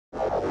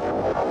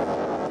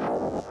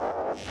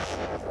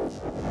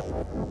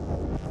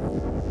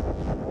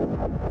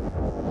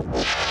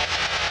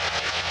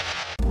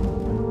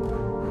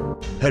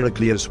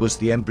Heraclius was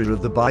the emperor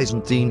of the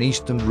Byzantine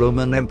Eastern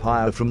Roman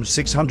Empire from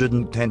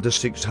 610 to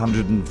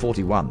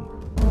 641.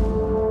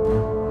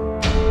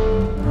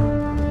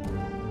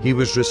 He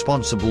was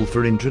responsible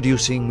for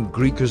introducing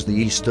Greek as the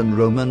Eastern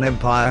Roman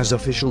Empire's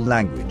official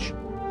language.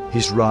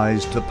 His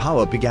rise to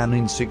power began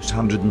in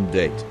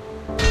 608.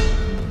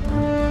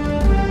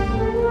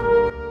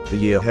 The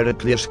year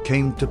Heraclius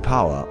came to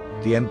power,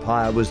 the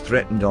empire was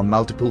threatened on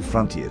multiple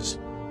frontiers.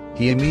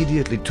 He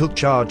immediately took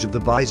charge of the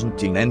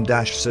Byzantine and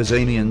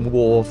Sasanian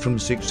War from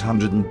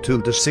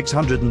 602 to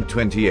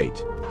 628.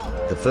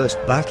 The first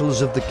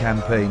battles of the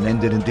campaign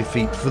ended in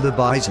defeat for the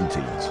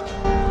Byzantines.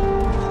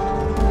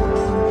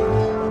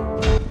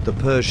 The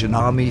Persian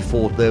army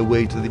fought their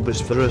way to the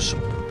Bosphorus,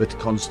 but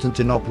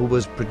Constantinople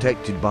was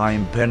protected by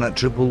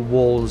impenetrable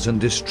walls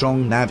and a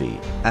strong navy,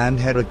 and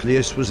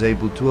Heraclius was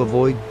able to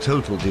avoid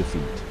total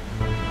defeat.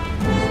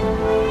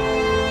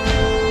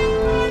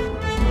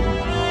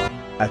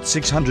 At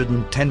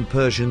 610,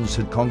 Persians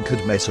had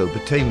conquered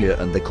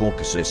Mesopotamia and the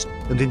Caucasus,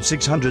 and in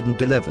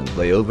 611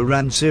 they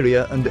overran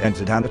Syria and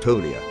entered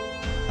Anatolia.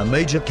 A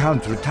major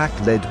counterattack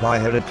led by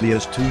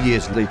Heraclius 2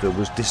 years later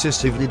was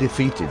decisively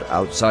defeated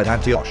outside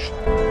Antioch.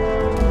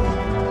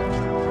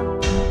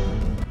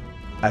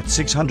 At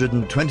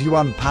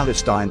 621,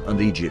 Palestine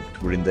and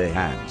Egypt were in their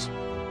hands.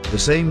 At the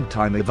same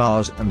time,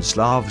 Avars and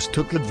Slavs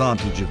took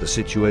advantage of the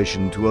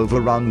situation to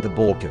overrun the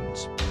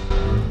Balkans.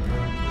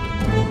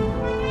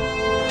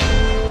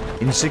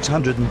 In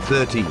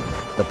 613,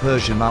 the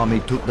Persian army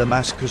took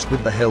Damascus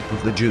with the help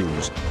of the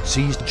Jews,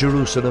 seized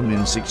Jerusalem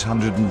in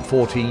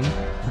 614,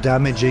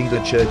 damaging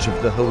the Church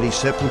of the Holy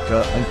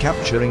Sepulchre and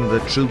capturing the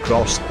True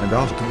Cross, and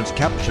afterwards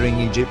capturing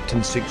Egypt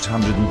in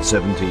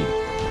 617.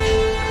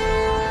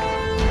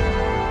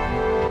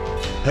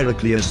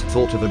 Heraclius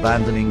thought of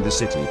abandoning the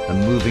city and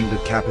moving the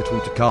capital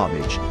to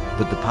Carthage,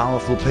 but the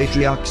powerful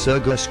patriarch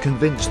Sergius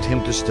convinced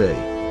him to stay.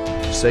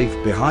 Safe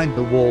behind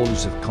the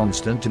walls of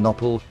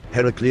Constantinople,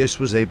 Heraclius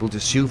was able to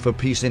sue for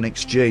peace in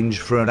exchange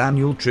for an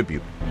annual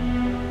tribute.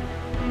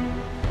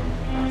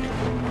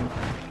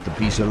 The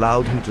peace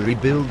allowed him to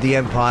rebuild the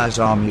empire's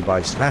army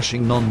by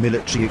slashing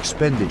non-military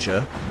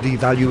expenditure,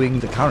 devaluing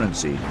the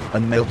currency,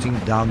 and melting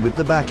down with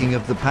the backing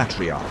of the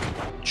patriarch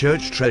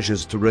church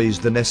treasures to raise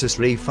the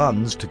necessary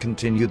funds to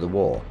continue the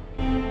war.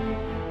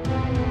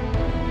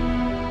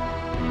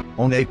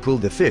 On April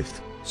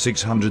 5,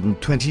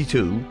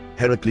 622,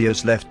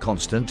 Heraclius left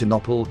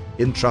Constantinople,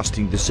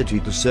 entrusting the city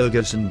to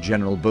Sergius and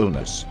General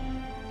Bonus.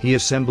 He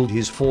assembled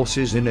his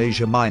forces in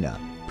Asia Minor,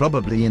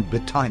 probably in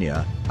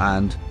Bithynia,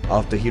 and,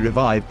 after he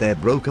revived their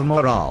broken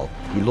morale,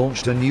 he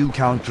launched a new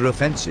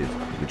counter-offensive,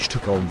 which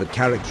took on the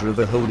character of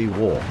a holy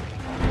war.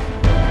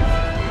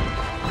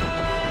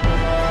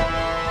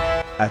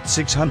 At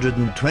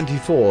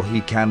 624,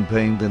 he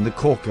campaigned in the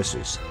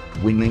Caucasus,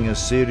 winning a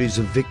series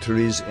of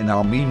victories in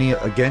Armenia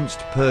against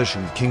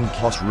Persian King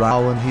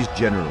Khosrau and his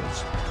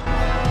generals.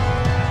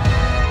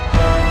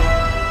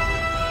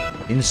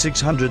 In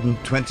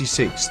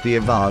 626, the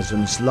Avars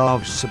and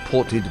Slavs,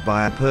 supported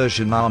by a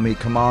Persian army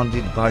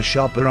commanded by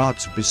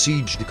Shaharats,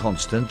 besieged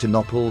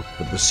Constantinople,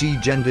 but the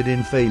siege ended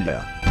in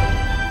failure.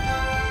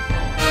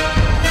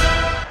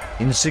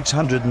 In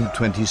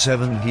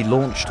 627, he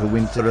launched a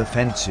winter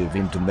offensive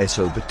into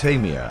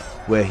Mesopotamia,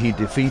 where he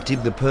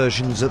defeated the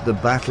Persians at the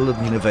Battle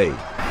of Nineveh.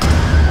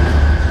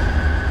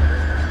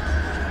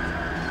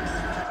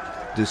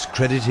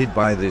 Discredited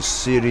by this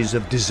series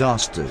of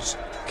disasters,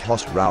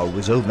 Khosrau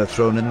was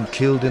overthrown and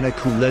killed in a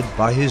coup led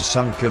by his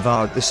son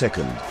Kavad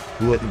II,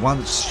 who at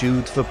once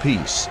sued for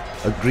peace,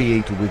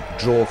 agreeing to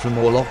withdraw from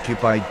all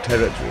occupied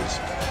territories.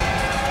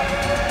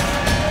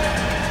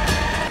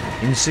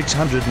 In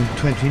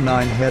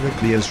 629,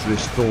 Heraclius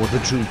restored the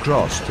True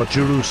Cross to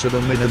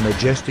Jerusalem in a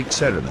majestic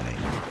ceremony.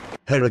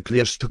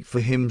 Heraclius took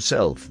for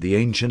himself the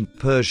ancient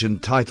Persian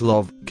title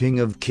of King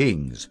of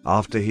Kings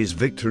after his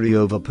victory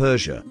over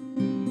Persia,